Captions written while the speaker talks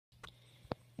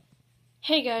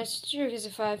Hey guys, it's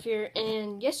Jerkizzy5 here,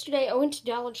 and yesterday I went to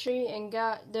Dollar Tree and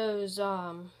got those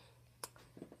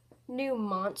new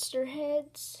monster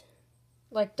heads,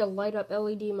 like the light up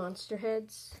LED monster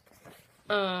heads.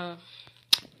 And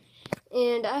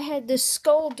I had this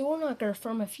skull door knocker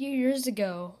from a few years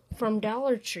ago from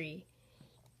Dollar Tree.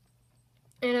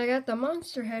 And I got the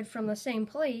monster head from the same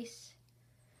place.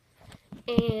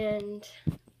 And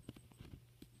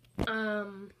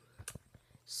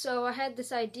so I had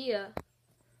this idea.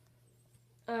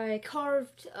 I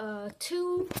carved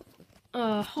two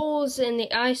holes in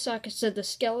the eye sockets of the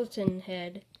skeleton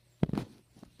head,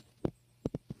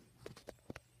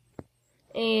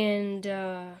 and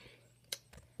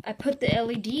I put the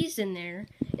LEDs in there,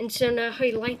 and so now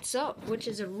he lights up, which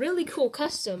is a really cool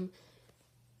custom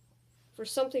for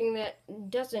something that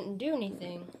doesn't do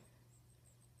anything.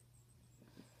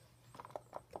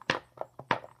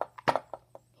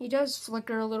 He does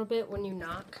flicker a little bit when you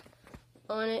knock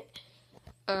on it.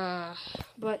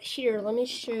 But here, let me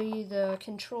show you the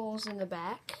controls in the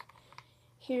back.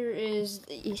 Here is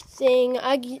the thing.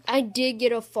 I did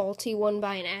get a faulty one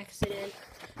by an accident.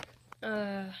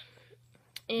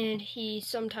 And he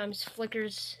sometimes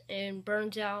flickers and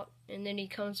burns out, and then he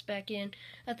comes back in.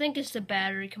 I think it's the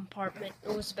battery compartment.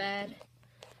 It was bad.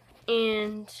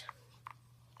 And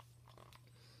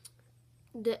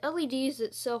the LEDs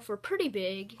itself are pretty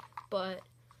big, but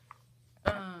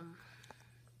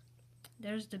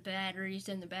there's the batteries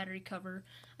and the battery cover.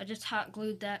 I just hot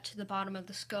glued that to the bottom of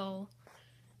the skull.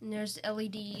 And there's the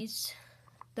LEDs.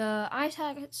 The eye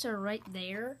sockets are right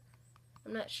there.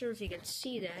 I'm not sure if you can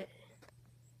see that.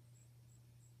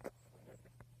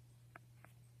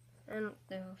 I don't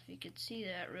know if you can see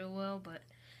that real well, but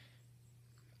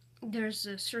there's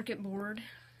the circuit board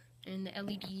and the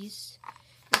LEDs.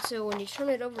 And so when you turn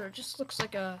it over, it just looks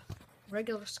like a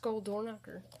regular skull door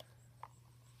knocker.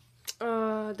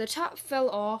 The top fell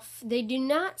off. They do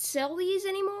not sell these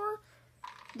anymore.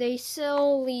 They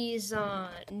sell these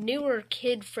newer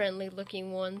kid-friendly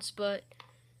looking ones, but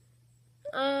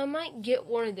I might get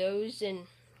one of those and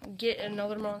get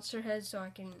another monster head so I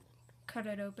can cut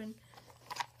it open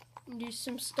and do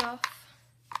some stuff.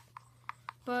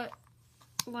 But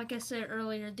like I said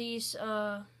earlier, these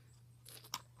the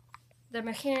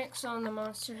mechanics on the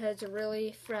monster heads are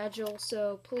really fragile,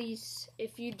 so please,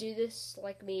 if you do this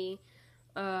like me,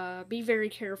 be very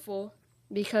careful,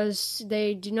 because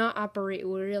they do not operate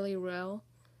really well.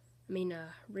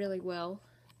 Really well.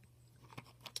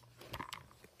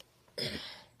 It's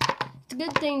a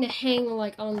good thing to hang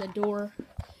like on the door.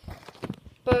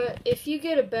 But if you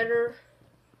get a better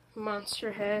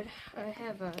monster head, I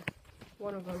have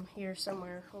one of them here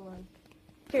somewhere. Hold on.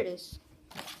 Here it is.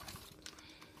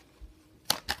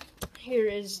 Here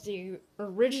is the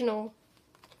original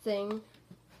thing.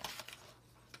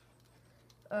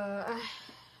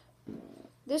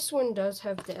 This one does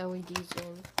have the LEDs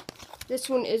in. This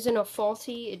one isn't a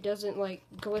faulty. It doesn't like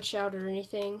glitch out or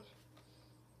anything.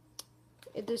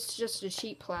 This is just a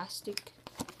cheap plastic.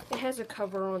 It has a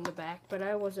cover on the back, but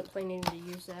I wasn't planning to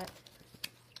use that.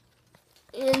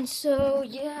 And so,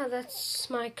 yeah, that's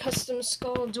my custom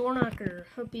skull door knocker.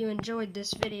 Hope you enjoyed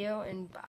this video, and bye.